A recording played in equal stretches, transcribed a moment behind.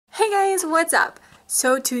Hey guys, what's up?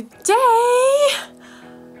 So today,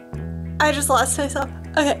 I just lost myself.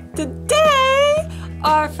 Okay, today,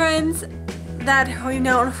 our friends that we've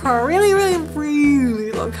known for a really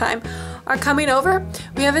long time are coming over.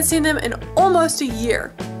 We haven't seen them in almost a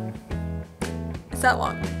year. Is that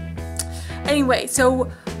long? Anyway,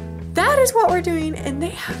 so that is what we're doing, and they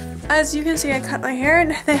have, as you can see, I cut my hair,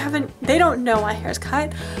 and they don't know my hair's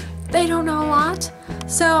cut. They don't know a lot,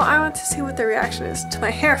 so I want to see what their reaction is to my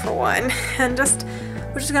hair for one, and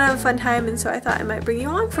we're just gonna have a fun time, and so I thought I might bring you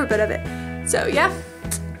along for a bit of it. So yeah,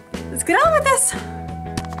 let's get on with this.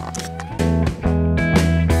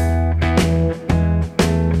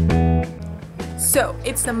 So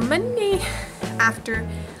it's the Monday after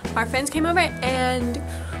our friends came over, and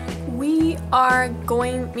we are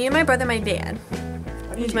going, me and my brother, my dad.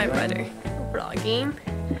 He's my brother. Vlogging.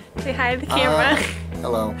 Say hi to the camera.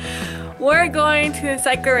 Hello. We're going to the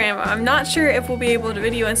Cyclorama. I'm not sure if we'll be able to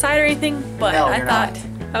video inside or anything, but no, I thought,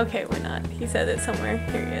 not. Okay, we're not. He said it somewhere.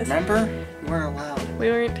 Here he is. Remember? We weren't allowed. We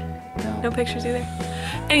weren't? No. No pictures either?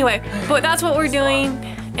 Anyway, but that's what we're doing,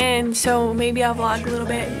 and so maybe I'll vlog a little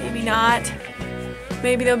bit, maybe not.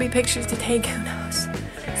 Maybe there'll be pictures to take, who knows.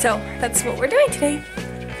 So that's what we're doing today.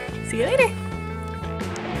 See you later.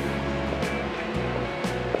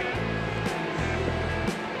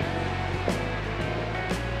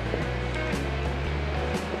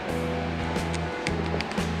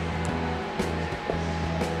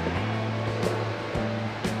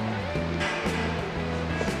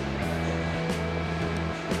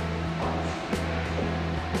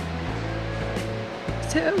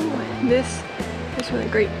 So this is really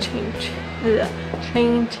great train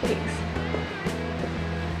chase.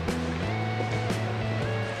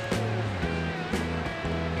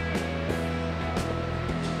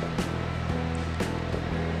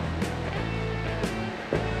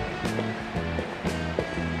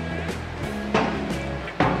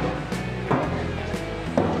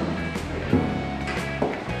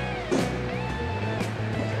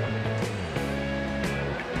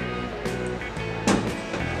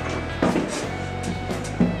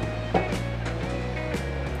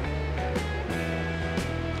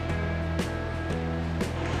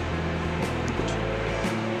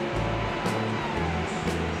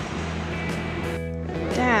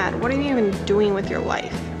 Dad, what are you even doing with your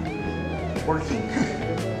life? Working.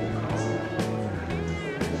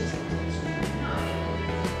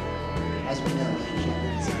 As we know,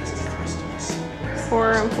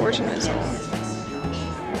 Poor unfortunate soul.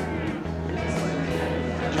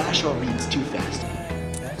 Joshua reads too fast.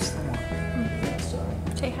 That's the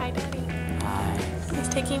one. Say hi, Daddy. Hi. He's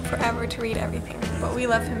taking forever to read everything, but we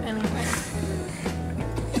love him anyway.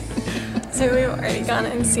 So we've already gone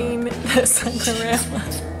and seen the Cyclorama.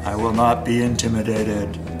 I will not be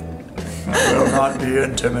intimidated. I will not be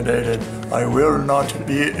intimidated. I will not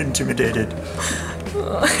be intimidated.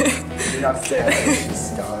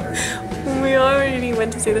 We already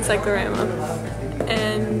went to see the Cyclorama,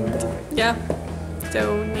 and yeah,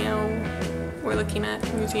 so now we're looking at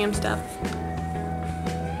museum stuff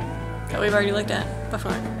that we've already looked at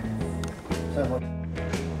before.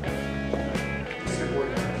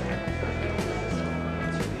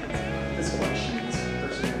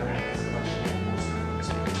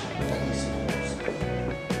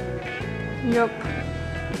 Yup.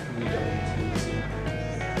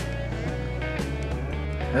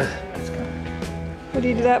 What do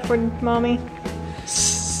you do that for, Mommy?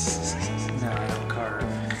 No, I don't carve.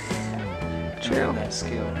 True. That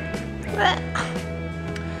skill.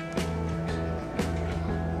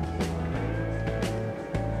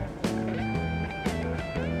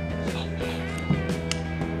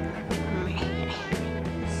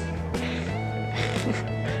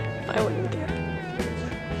 I wouldn't dare.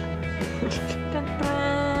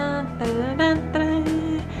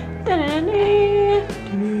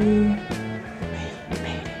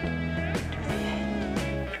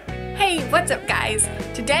 Hey, what's up guys?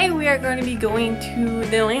 Today we are going to be going to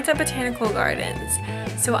the Atlanta Botanical Gardens.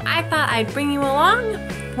 So I thought I'd bring you along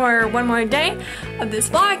for one more day of this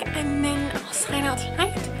vlog, and then I'll sign out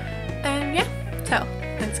tonight. And yeah, so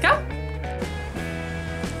let's go.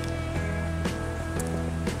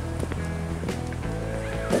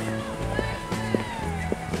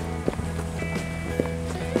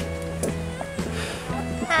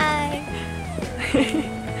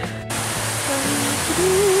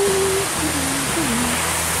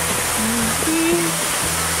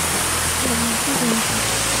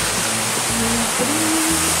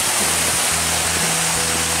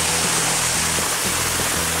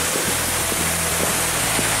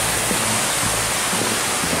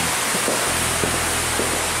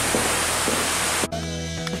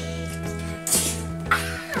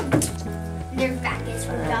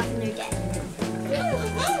 off and they're dead.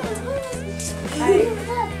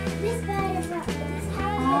 Look, this spider brought this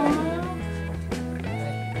house.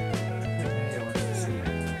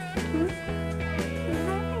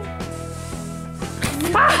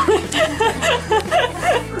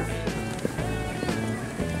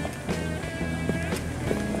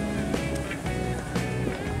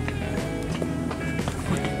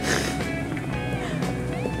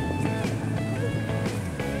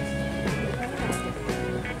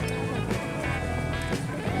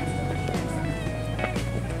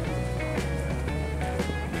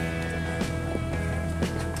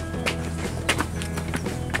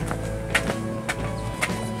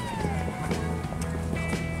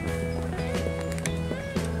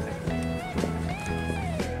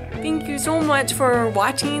 Thank you so much for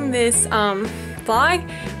watching this vlog.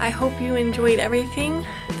 I hope you enjoyed everything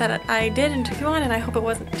that I did and took you on, and I hope it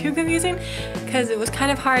wasn't too confusing because it was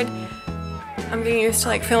kind of hard. I'm getting used to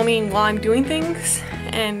like filming while I'm doing things,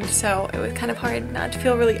 and so it was kind of hard not to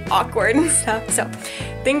feel really awkward and stuff. So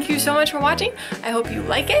thank you so much for watching. I hope you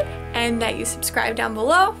like it and that you subscribe down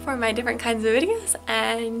below for my different kinds of videos,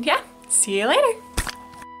 and yeah, see you later.